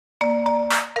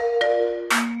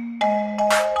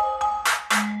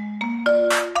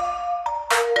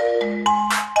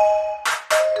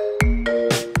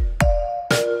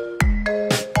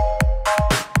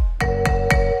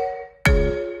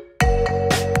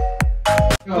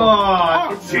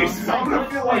Oh, Jesus, I'm gonna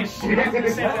feel like shit.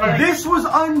 This was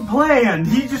unplanned.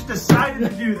 He just decided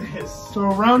to do this. So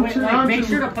round two. Like, make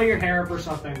sure to put your hair up or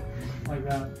something like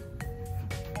that.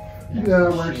 Yeah,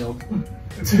 that works. Shield.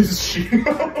 It's his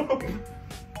shield.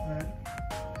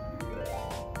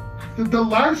 The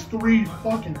last three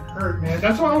fucking hurt, man.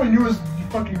 That's why I knew it was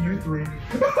fucking you three.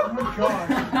 Oh my god.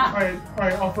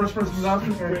 Alright, all first person's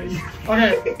option. Okay,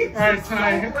 alright,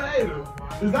 Ty.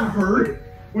 Does that hurt?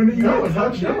 When you know it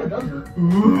does, no, it doesn't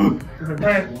hurt.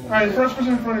 Alright, first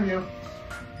person in front of you.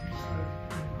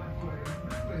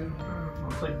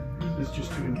 Looks like it's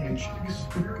just doing handshakes.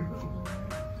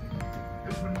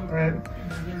 Alright.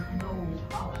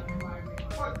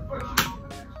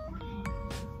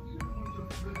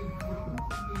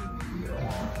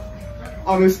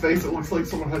 On his face, it looks like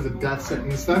someone has a death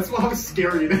sentence. That's how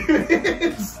scary it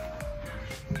is.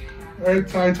 Alright,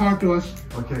 Ty, talk to us.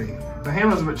 Okay, the ham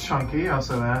was a bit chunky, I'll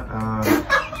say that.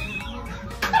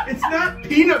 It's not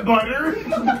peanut butter.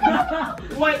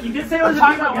 What? You did say it was a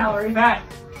peanut gallery. Fat.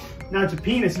 No, it's a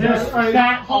penis. Alright,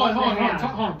 Fat. hold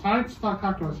on. Ty,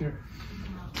 talk to us here.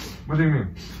 What do you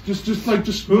mean? Just Who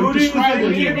describe do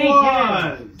you think it. it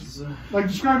was? Like,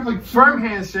 describe it like... Firm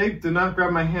handshake. Did not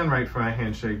grab my hand right for my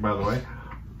handshake, by the way.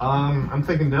 I'm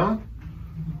thinking Dylan.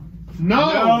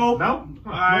 No! No?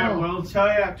 Alright, we'll tell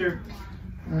you after.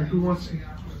 Alright, who wants to...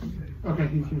 Okay,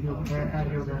 he can heal. Alright, add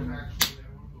heal then.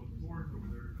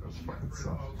 That's fucking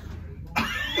soft.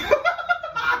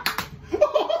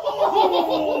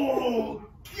 Oh,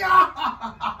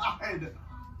 God!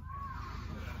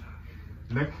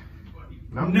 Nick?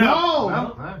 No? No!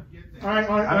 No? Alright,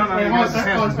 I don't know. You guys'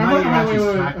 hands.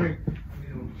 Wait.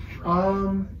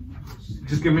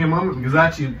 Just give me a moment because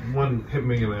actually one hit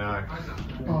me in the eye.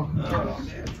 Oh.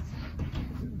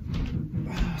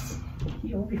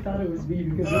 He only thought it was me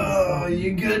because Oh,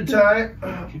 you good, Ty?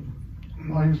 Oh, he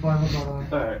was blind with my eye.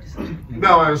 Alright.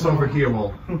 No, I was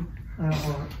overhealable.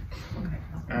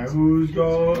 Alright, who's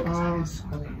going?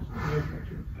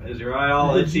 Is your eye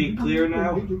all itchy clear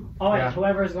now? Oh, wait, Yeah.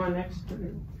 whoever's going next.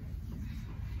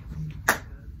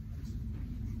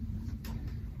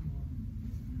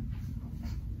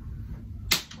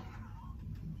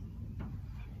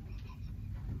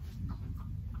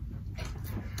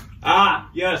 Ah,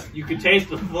 yes, you can taste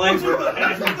the flavor.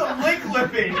 That's the lick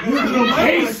lipping. You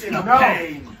taste the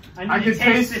pain. I can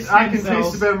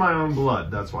taste a bit of my own blood,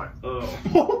 that's why. Oh.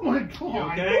 Oh my You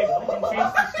god. okay? I can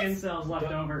taste the skin cells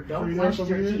left over. Don't clench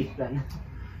your teeth then.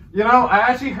 You know, I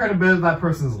actually heard a bit of that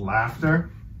person's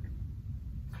laughter.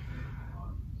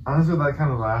 Honestly, that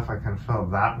kind of laugh, I kind of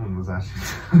felt that one was actually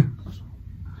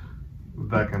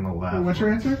that kind of laugh. What's your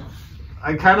answer?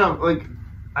 I kind of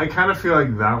feel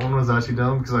like that one was actually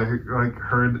done because I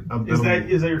heard a bit.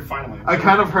 Is that your final answer? I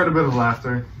kind of heard a bit of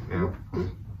laughter. Yeah.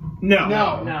 No.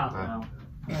 No.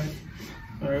 Alright.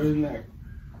 Alright, who's next?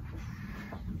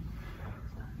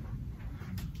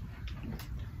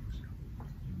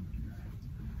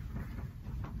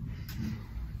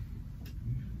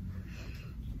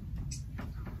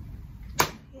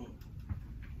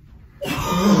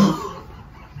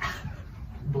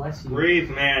 Bless you. Breathe,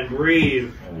 man,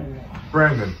 breathe.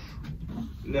 Brandon.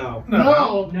 No.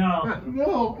 No.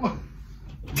 No.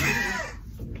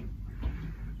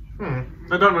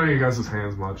 I don't know you guys'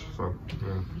 hands much, so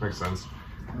yeah, makes sense.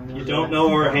 You don't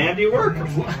know our handiwork?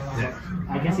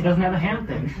 I guess he doesn't have a hand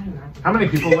thing. How many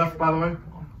people left, by the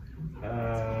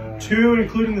way? 2,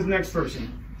 including this next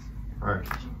person. All right.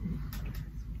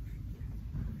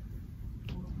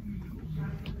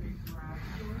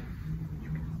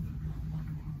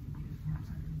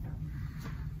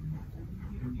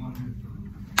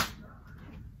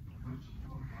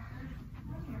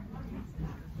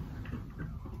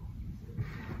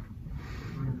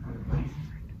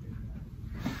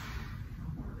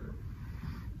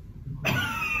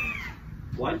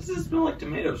 Why does it smell like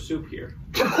tomato soup here?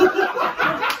 What?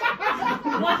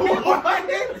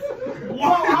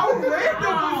 Whoa, how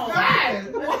random was that?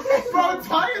 Bro,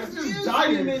 Ty is just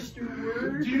dying. Mr.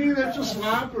 Word. Do you need an extra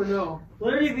slap or no?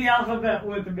 Learning the alphabet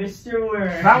with Mr. Word.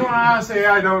 That one honestly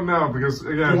I don't know because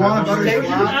again. You want I've to never- take You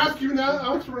can ask you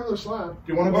now. Ask for another slap.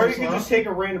 Do you want to Or or you can just take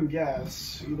a random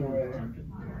guess. Either way.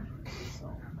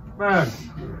 Man.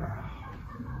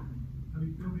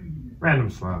 Random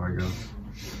slap, I guess.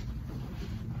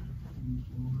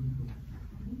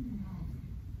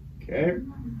 Okay.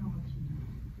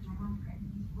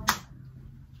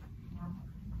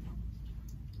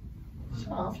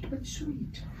 Soft but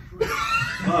sweet.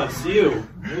 Oh, it's you.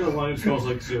 You're the one who smells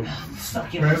like soup.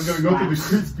 Brandon's gonna go through the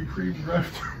Krispy Kreme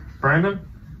drive-thru. Brandon?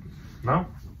 No?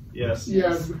 Yes.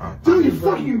 Yeah. Dude, you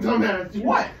fucking dumbass.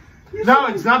 What? No,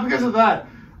 it's not because of that.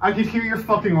 I could hear your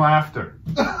fucking laughter.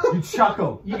 You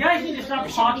chuckle. You guys need to stop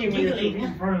talking when you're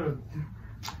in front of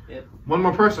him. One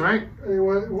more person, right?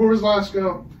 Anyway, where was last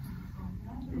go?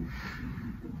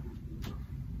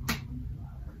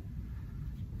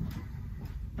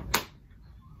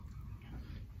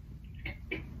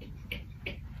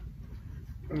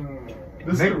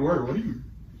 This Nick, could work. What are you?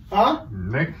 Huh?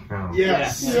 Nick? No.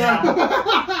 Yes. Yeah.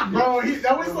 Bro,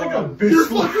 that was like a bitch. You're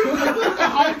fucking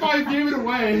high five gave it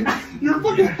away. You're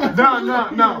fucking.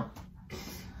 No.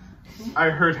 I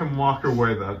heard him walk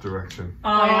away that direction.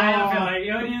 Oh, yeah, I don't feel like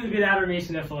you don't need to be that or me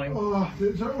sniffling. Oh,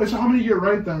 so how many you get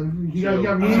right then? You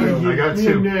got me, I got me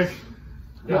two. and Nick.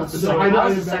 That was the So second, I that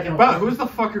was the did second But one. who's the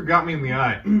fucker got me in the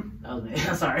eye? That was me.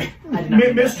 Sorry. I did not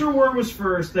do that. Mr. Word was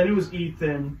first, then it was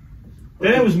Ethan,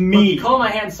 then it was me, Call my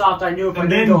hand soft. I knew if I and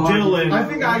didn't then go hard, Dylan. I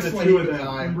think I the explained two it of in them.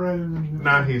 the eye. Brandon.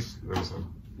 Nah, he's.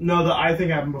 No, the I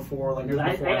think happened before.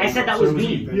 Like I said that was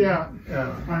me. Yeah.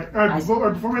 Yeah. All right. Before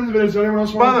we end the video, is there anyone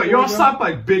else? By the way, y'all stop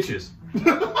like bitches.